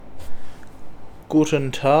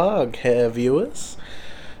Guten Tag, Herr viewers.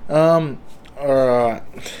 Alright.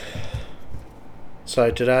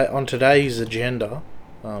 So on today's agenda,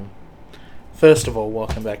 first of all,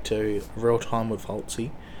 welcome back to Real Time with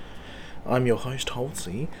Holtzy. I'm your host,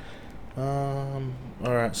 Holtzy.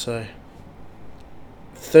 Alright, so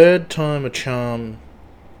third time a charm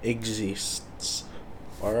exists.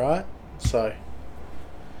 Alright, so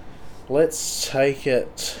let's take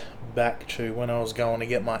it back to when I was going to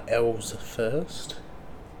get my L's first.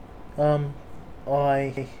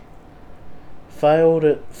 I failed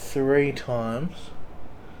it 3 times.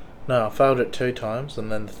 No, I failed it 2 times, and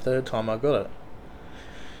then the third time I got it.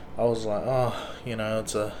 I was like,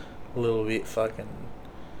 it's a little bit fucking,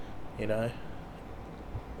 because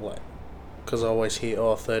I always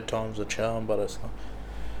hear, third time's a charm, but it's not.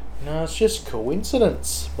 No, it's just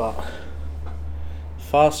coincidence. But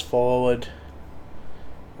fast forward,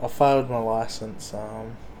 I failed my license,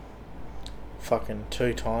 fucking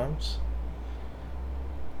 2 times.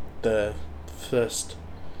 The first,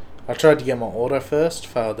 I tried to get my auto first,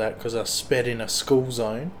 failed that because I sped in a school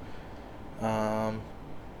zone. And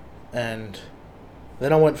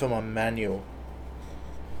then I went for my manual.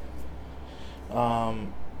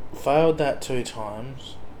 Failed that 2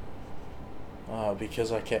 times,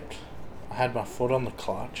 because I had my foot on the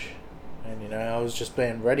clutch, and I was just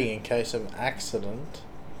being ready in case of an accident.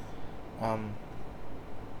 And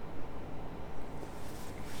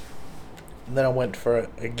then I went for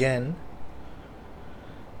it again,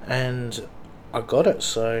 and I got it.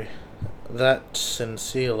 So that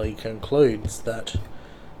sincerely concludes that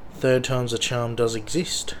third time's a charm does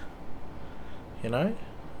exist,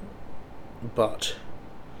 but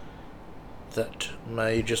that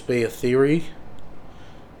may just be a theory,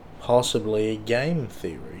 possibly a game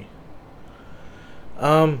theory.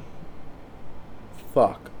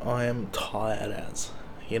 Fuck, I am tired as,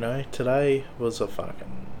 today was a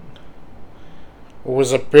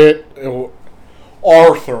bit,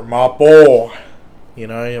 Arthur, my boy,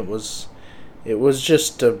 it was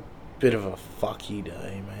just a bit of a fucky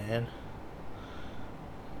day, man.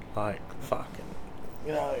 Like, fucking,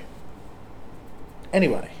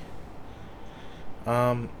 anyway,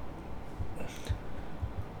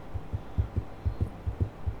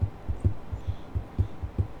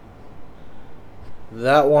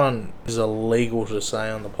 that one is illegal to say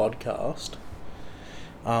on the podcast.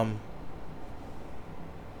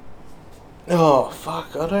 Oh,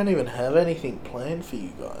 fuck, I don't even have anything planned for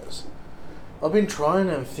you guys. I've been trying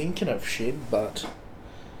and thinking of shit, but,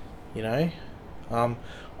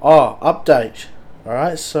 update.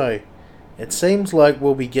 Alright, so, it seems like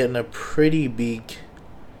we'll be getting a pretty big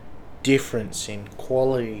difference in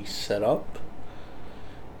quality setup.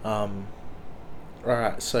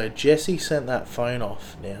 Alright, so Jesse sent that phone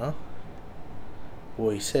off now.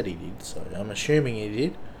 Well, he said he did, so I'm assuming he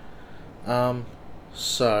did.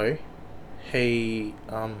 So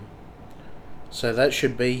that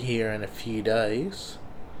should be here in a few days.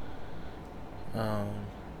 And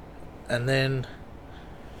then,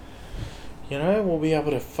 we'll be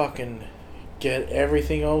able to fucking get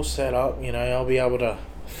everything all set up. I'll be able to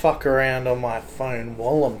fuck around on my phone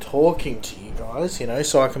while I'm talking to you guys,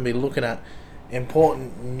 so I can be looking at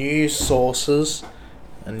important news sources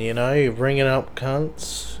and, bringing up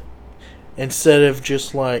cunts instead of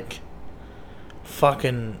just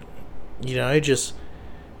fucking, just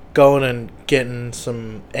going and getting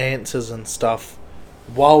some answers and stuff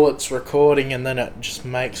while it's recording, and then it just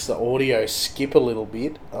makes the audio skip a little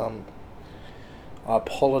bit. I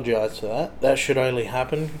apologise for that. That should only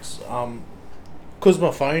happen because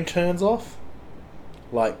my phone turns off.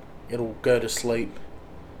 It'll go to sleep,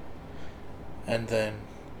 and then,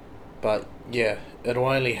 but yeah, it'll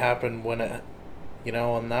only happen when it,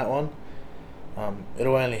 on that one,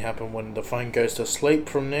 it'll only happen when the phone goes to sleep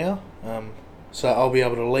from now. So I'll be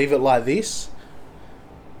able to leave it like this,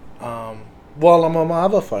 while I'm on my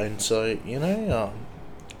other phone. So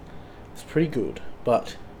it's pretty good.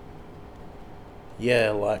 But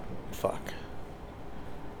yeah, fuck.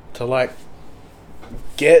 To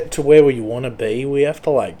get to where we want to be, we have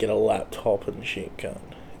to get a laptop and shit.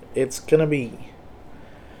 It's gonna be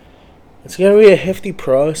a hefty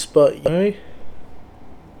price, but I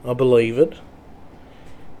believe it.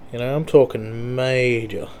 I'm talking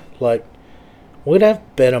major. We'd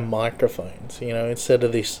have better microphones, instead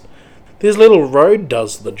of this little Rode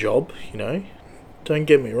does the job, Don't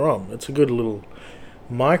get me wrong, it's a good little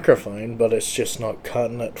microphone, but it's just not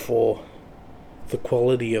cutting it for the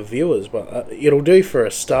quality of viewers. But it'll do for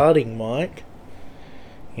a starting mic,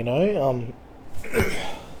 we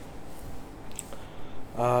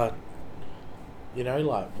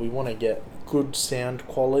want to get good sound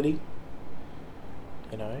quality.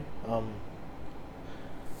 You know,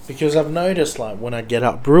 because I've noticed, like, when I get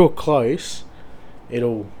up real close,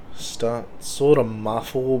 it'll start sort of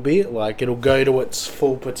muffle a bit, like it'll go to its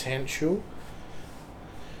full potential.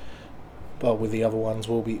 But with the other ones,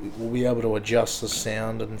 we'll be able to adjust the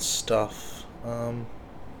sound and stuff.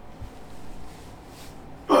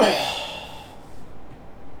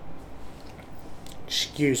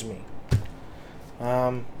 Excuse me.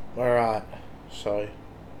 Alright, so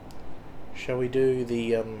shall we do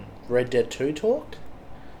the Red Dead 2 talk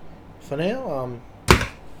for now?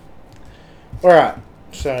 Alright,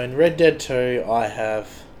 so in Red Dead 2 I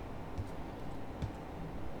have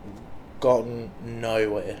gotten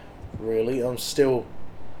nowhere, really.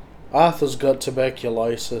 Arthur's got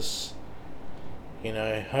tuberculosis. You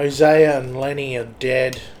know, Hosea and Lenny are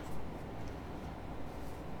dead.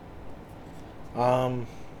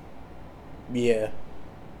 Yeah.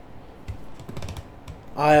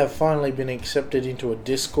 I have finally been accepted into a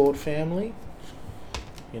Discord family.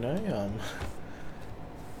 You know,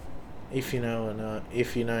 if you know,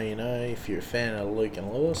 if you know, you know. If you're a fan of Luke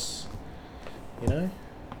and Lewis, you know,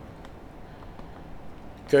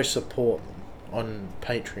 go support them on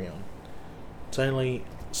Patreon. It's only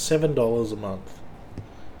 $7 a month.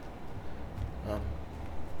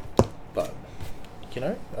 But you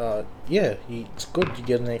know, yeah, it's good to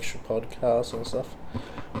get an extra podcast and stuff.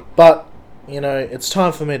 But you know, it's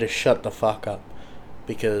time for me to shut the fuck up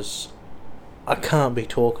because I can't be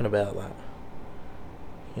talking about that.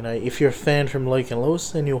 You know, if you're a fan from Luke and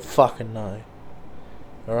Lewis, then you'll fucking know.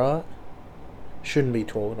 Alright? Shouldn't be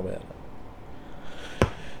talking about it.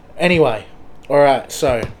 Anyway, alright,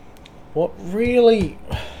 so what really...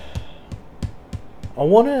 I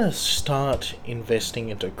want to start investing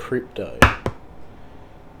into crypto.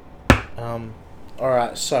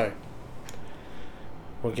 Alright, so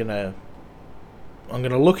I'm gonna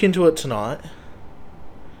look into it tonight,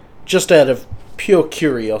 just out of pure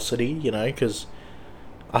curiosity, you know, because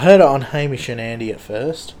I heard it on Hamish and Andy at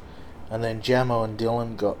first, and then Jamo and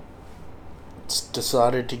Dylan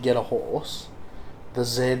decided to get a horse, the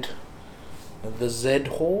Z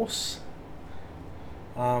horse.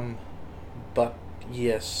 But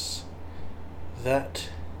yes,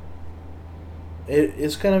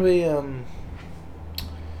 it's gonna be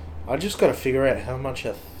I just gotta figure out how much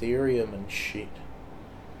Ethereum and shit,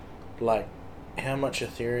 like how much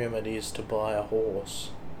Ethereum it is to buy a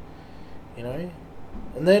horse, you know,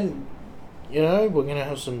 and then, you know, we're gonna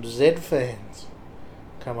have some Z fans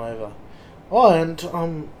come over. Oh, and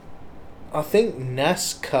I think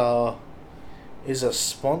NASCAR is a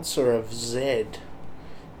sponsor of Z,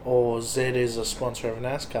 or Z is a sponsor of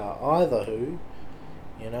NASCAR. Either who,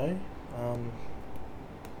 you know,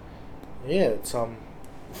 yeah, it's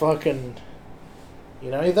fucking,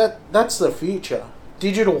 you know, that's the future.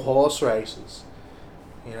 Digital horse races,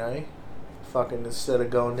 you know, fucking instead of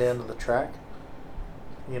going down to the track,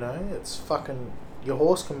 you know, it's fucking, your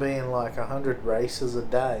horse can be in like 100 races a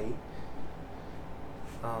day.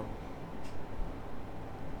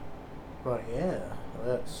 But yeah,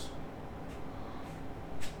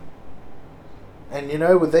 and you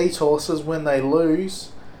know, with these horses, when they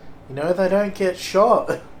lose, you know, they don't get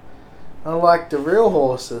shot. Unlike the real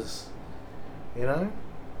horses, you know.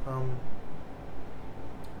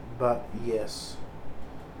 But yes,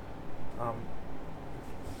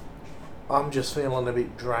 I'm just feeling a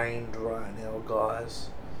bit drained right now, guys.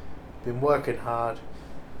 Been working hard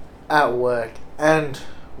at work and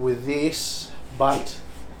with this, but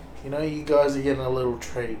you know, you guys are getting a little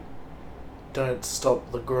treat. Don't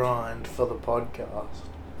stop the grind for the podcast.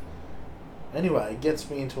 Anyway, it gets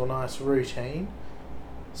me into a nice routine.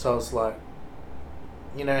 So it's like,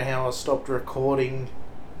 you know how I stopped recording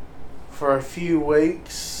for a few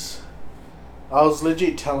weeks? I was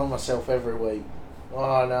legit telling myself every week,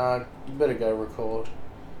 oh no, you better go record.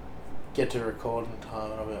 Get to recording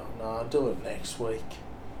time. I'll be like, no, I'll do it next week.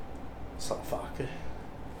 It's like, fuck it.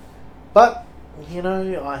 But, you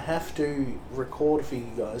know, I have to record for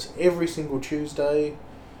you guys every single Tuesday.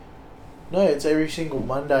 No, it's every single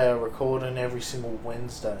Monday I record and every single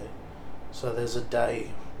Wednesday. So there's a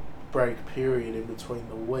day break period in between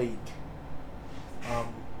the week.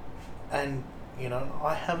 And, you know,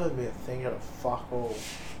 I haven't been thinking of fuck all.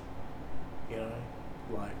 You know,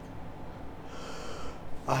 like,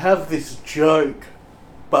 I have this joke,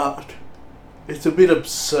 but it's a bit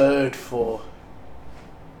absurd for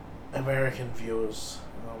American viewers.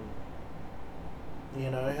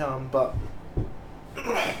 You know, but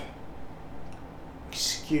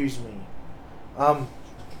excuse me.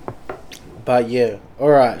 But yeah,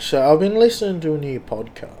 alright, so I've been listening to a new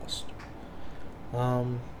podcast.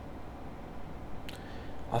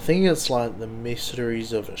 I think it's like the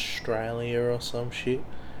Mysteries of Australia or some shit.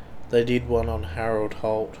 They did one on Harold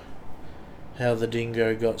Holt. How the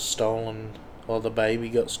dingo got stolen, or the baby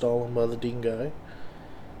got stolen by the dingo.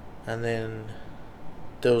 And then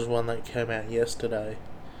there was one that came out yesterday.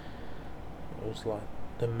 It was like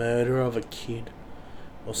the murder of a kid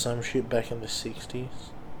or some shit back in the 60s.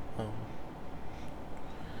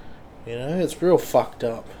 You know, it's real fucked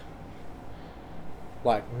up.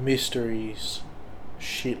 Like mysteries,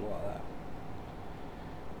 shit like that.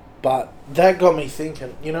 But that got me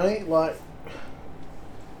thinking, you know, like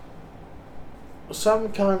some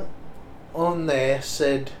cunt on there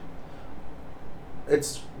said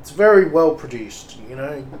it's very well produced, you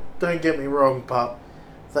know, don't get me wrong, but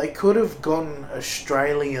they could have gotten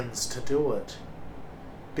Australians to do it.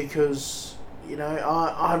 Because, you know,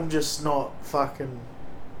 I'm just not fucking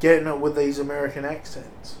getting it with these American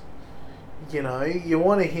accents. You know, you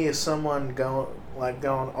want to hear someone going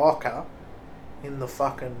ochre in the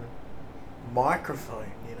fucking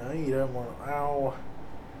microphone, you know? You don't want, oh,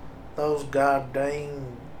 those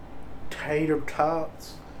goddamn tater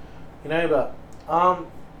tots. You know, but,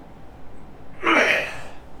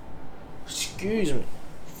 excuse me.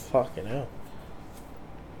 Fucking hell.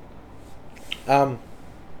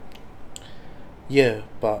 Yeah,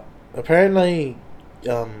 but apparently,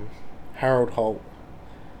 Harold Holt,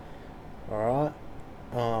 alright,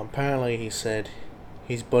 apparently he said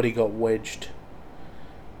his body got wedged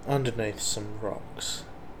underneath some rocks.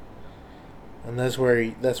 And that's where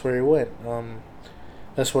he went.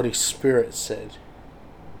 That's what his spirit said.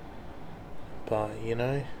 But, you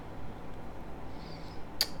know,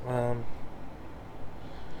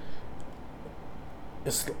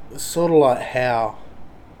 it's sort of like how,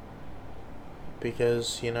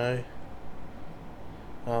 because, you know,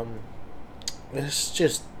 it's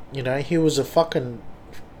just, you know, he was a fisherman,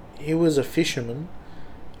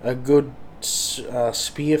 a good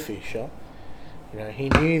spearfisher. You know, he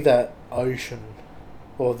knew that ocean,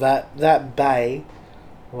 or that bay,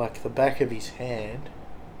 like the back of his hand,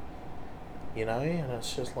 you know, and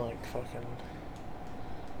it's just like fucking,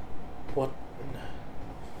 what?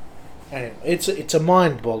 Anyway, it's a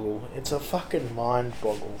mind boggle. It's a fucking mind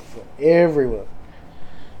boggle for everyone.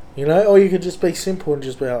 You know, or you could just be simple and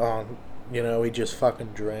just be like, oh, you know, he just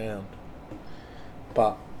fucking drowned.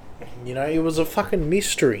 But, you know, it was a fucking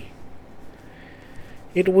mystery.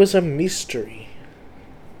 It was a mystery.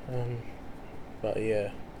 But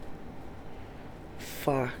yeah.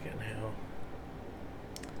 Fucking hell.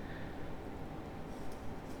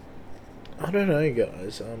 I don't know,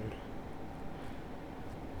 guys.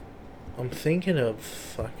 I'm thinking of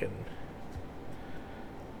fucking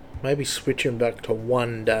maybe switching back to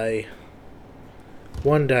one day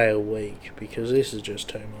a week, because this is just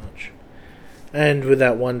too much. And with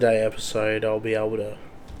that one day episode, I'll be able to,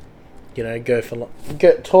 you know,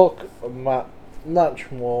 talk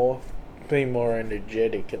much more, be more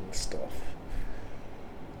energetic and stuff.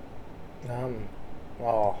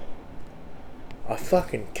 I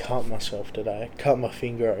fucking cut myself today. I cut my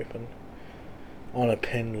finger open on a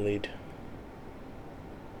pen lid,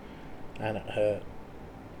 and it hurt.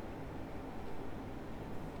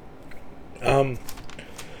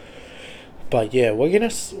 But yeah, we're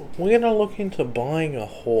gonna look into buying a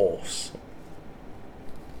horse,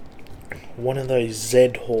 one of those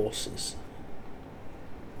Z horses.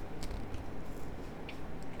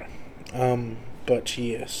 But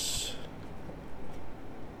yes,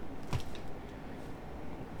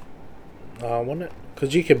 I want it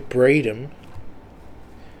because you can breed them,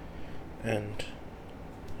 and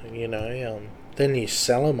you know, then you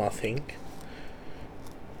sell them, I think.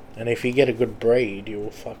 And if you get a good breed,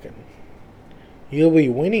 you'll be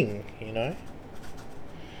winning, you know.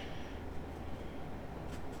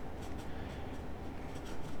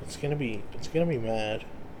 It's gonna be mad.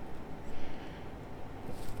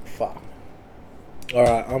 Fuck.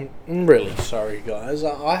 Alright, I'm really sorry, guys.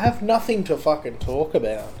 I have nothing to fucking talk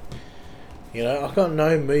about. You know, I've got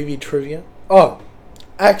no movie trivia. Oh,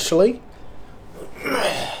 actually,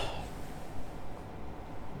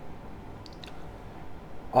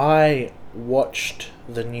 I watched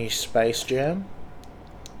the new Space Jam.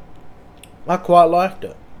 I quite liked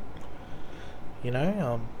it. You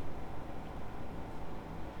know,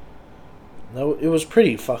 no, it was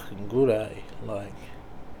pretty fucking good, eh? Like,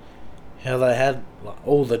 how they had like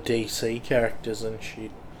all the DC characters and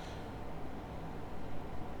shit.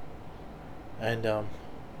 And,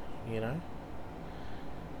 you know,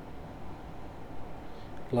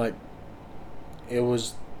 like, it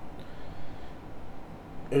was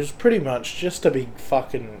pretty much just a big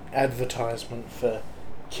fucking advertisement for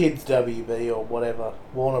Kids WB or whatever,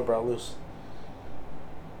 Warner Brothers.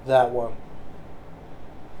 That one.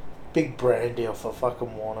 Big brand deal for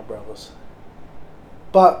fucking Warner Brothers.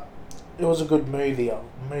 But it was a good movie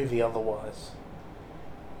otherwise.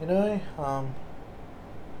 You know?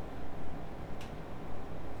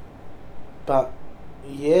 But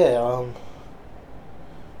yeah,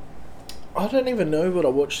 I don't even know what I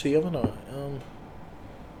watched the other night.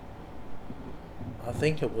 I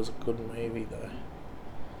think it was a good movie though.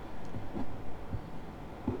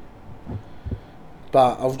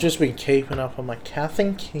 But I've just been keeping up on my Kath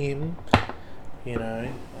and Kim, you know.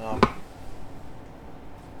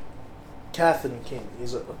 Kath and Kim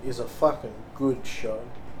is a fucking good show.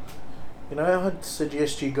 You know, I'd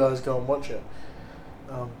suggest you guys go and watch it.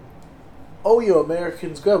 All you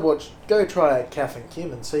Americans, go try out Kath and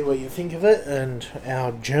Kim and see what you think of it. And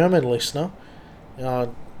our German listener,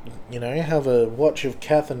 you know, have a watch of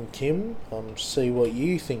Kath and Kim. See what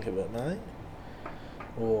you think of it, mate.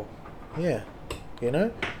 Or, yeah, you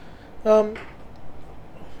know,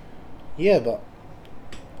 yeah, but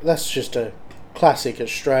that's just a classic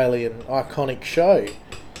Australian iconic show.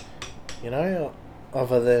 You know,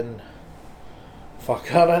 other than,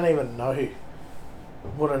 fuck, I don't even know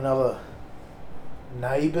what another.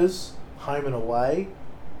 Neighbours, Home and Away,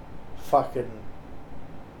 fucking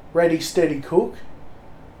Ready Steady Cook,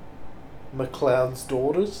 McLeod's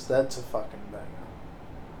Daughters. That's a fucking banger.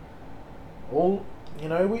 All, you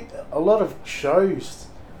know, a lot of shows,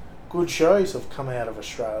 good shows have come out of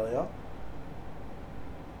Australia.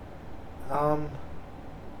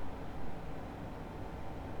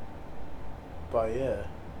 But yeah,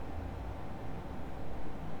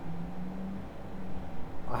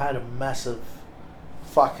 I had a massive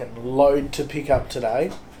fucking load to pick up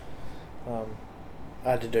today. I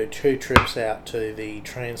had to do 2 trips out to the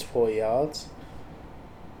transport yards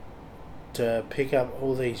to pick up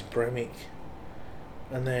all these Bremic,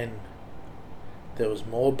 and then there was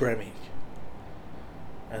more Bremic,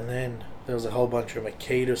 and then there was a whole bunch of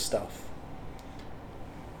Makita stuff.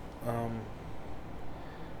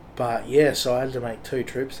 But yeah, so I had to make 2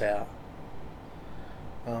 trips out.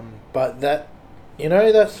 But that, you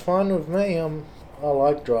know, that's fine with me. I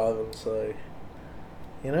like driving, so,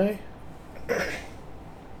 you know,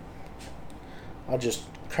 I just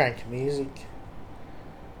crank music.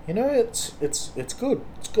 You know, it's good.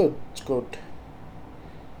 It's good.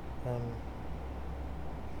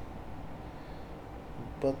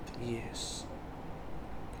 But yes.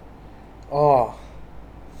 Oh,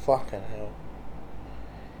 fucking hell.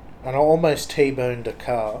 And I almost T-boned a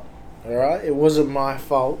car. Alright? It wasn't my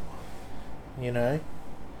fault. You know?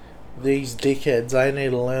 These dickheads, they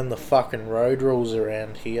need to learn the fucking road rules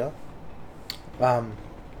around here.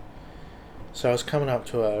 So I was coming up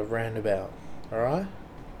to a roundabout, alright?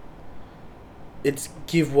 It's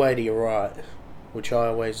give way to your right, which I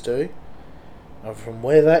always do. And from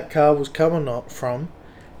where that car was coming up from,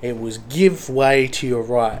 it was give way to your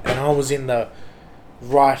right. And I was in the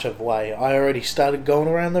right of way. I already started going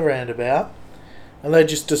around the roundabout, and they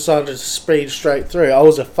just decided to speed straight through. I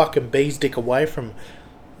was a fucking bee's dick away from.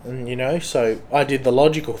 And, you know, so I did the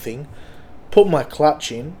logical thing, put my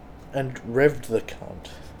clutch in, and revved the cunt.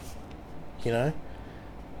 You know?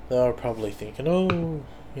 They were probably thinking, oh,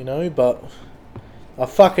 you know, but I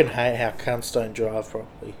fucking hate how cunts don't drive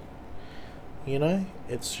properly. You know?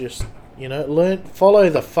 It's just, you know, follow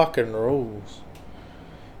the fucking rules.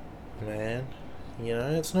 Man. You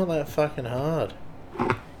know, it's not that fucking hard.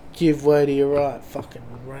 Give way to your right, fucking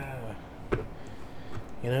rah.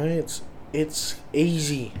 You know, it's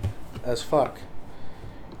easy as fuck.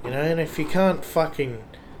 You know, and if you can't fucking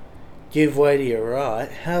give way to your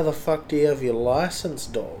right, how the fuck do you have your license,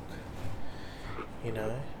 dog? You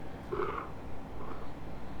know?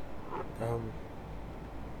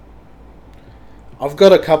 I've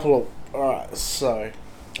got a couple of... Alright, so...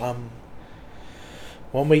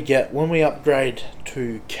 when we upgrade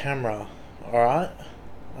to camera, alright?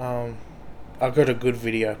 I've got a good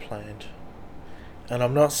video planned. And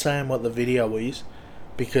I'm not saying what the video is,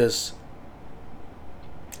 because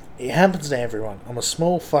it happens to everyone. I'm a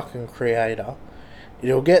small fucking creator.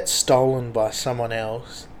 It'll get stolen by someone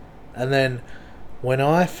else, and then when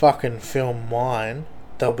I fucking film mine,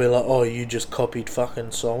 they'll be like, oh, you just copied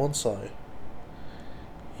fucking so-and-so.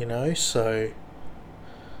 You know, so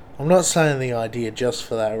I'm not saying the idea just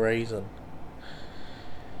for that reason.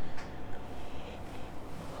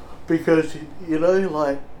 Because, you know,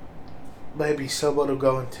 like, maybe someone will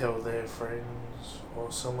go and tell their friends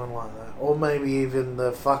or someone like that. Or maybe even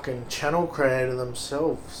the fucking channel creator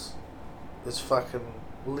themselves is fucking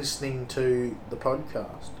listening to the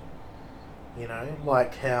podcast. You know,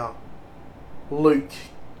 like how Luke,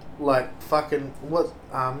 like fucking,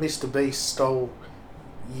 Mr. Beast stole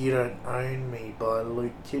You Don't Own Me by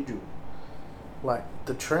Luke Kidgel. Like,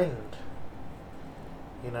 the trend.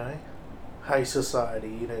 You know? Hey society,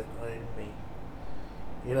 you don't own me.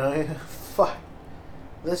 You know? Fuck.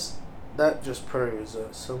 That just proves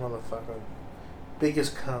that some of the fucking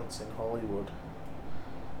biggest cunts in Hollywood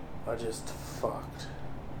are just fucked.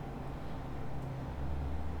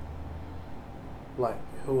 Like,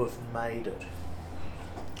 who have made it.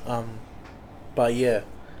 But yeah.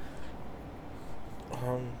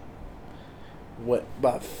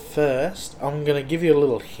 But first, I'm gonna give you a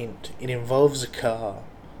little hint. It involves a car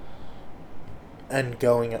and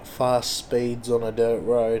going at fast speeds on a dirt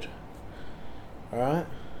road. Alright?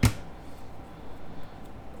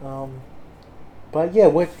 But yeah,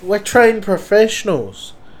 we're trained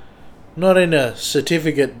professionals. Not in a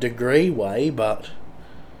certificate degree way, but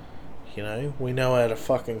you know, we know how to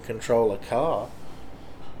fucking control a car.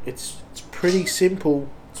 It's pretty simple.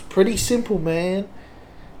 It's pretty simple, man.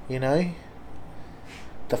 You know,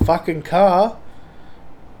 the fucking car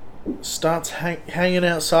starts hanging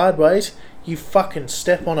out sideways. You fucking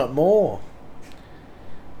step on it more,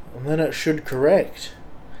 and then it should correct.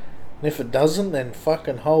 And if it doesn't, then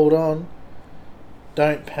fucking hold on.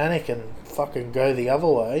 Don't panic and fucking go the other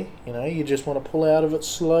way. You know, you just want to pull out of it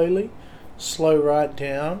slowly. Slow right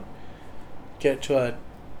down. Get to a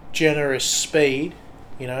generous speed,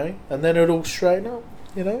 you know, and then it'll straighten up,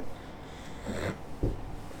 you know.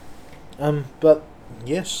 But,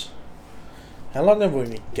 yes. How long have we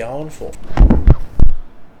been going for?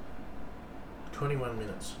 21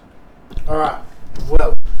 minutes. Alright,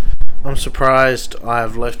 well, I'm surprised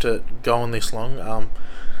I've left it going this long.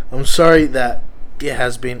 I'm sorry that it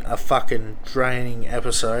has been a fucking draining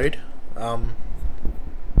episode.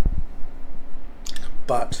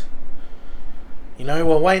 But, you know,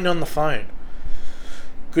 we're waiting on the phone.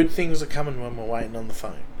 Good things are coming when we're waiting on the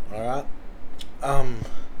phone, alright?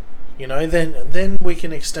 You know, then we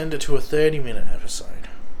can extend it to a 30-minute episode.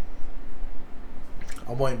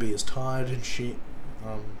 I won't be as tired and shit.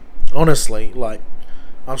 Honestly, like,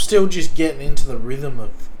 I'm still just getting into the rhythm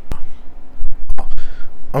of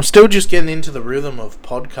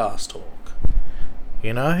podcast talk.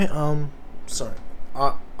 You know? Sorry.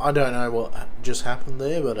 I don't know what just happened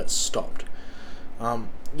there, but it stopped.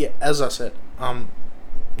 Yeah, as I said,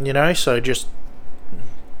 you know, so just,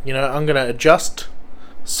 you know, I'm gonna adjust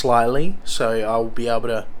slightly, so I'll be able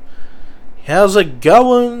to, how's it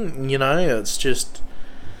going? You know, it's just,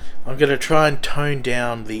 I'm gonna try and tone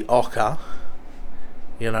down the ochre,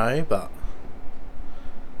 you know, but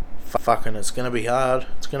fucking it's gonna be hard.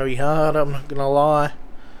 It's gonna be hard, I'm not gonna lie.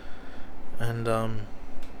 And,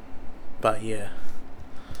 but yeah.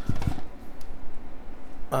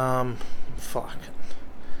 Fuck.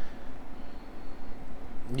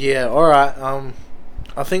 Yeah, alright,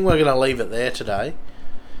 I think we're gonna leave it there today.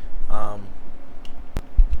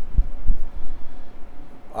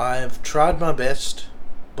 I've tried my best,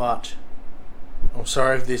 but I'm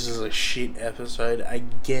sorry if this is a shit episode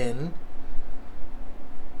again.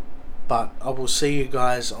 But I will see you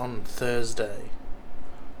guys on Thursday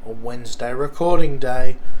or Wednesday, recording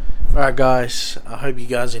day. Alright guys, I hope you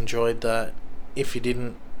guys enjoyed that. If you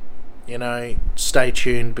didn't, you know, stay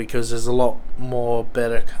tuned because there's a lot more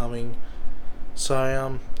better coming.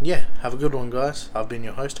 So, yeah, have a good one guys. I've been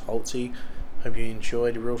your host, Holtzy. Hope you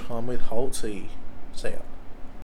enjoyed Real Time with Holtzy. See ya.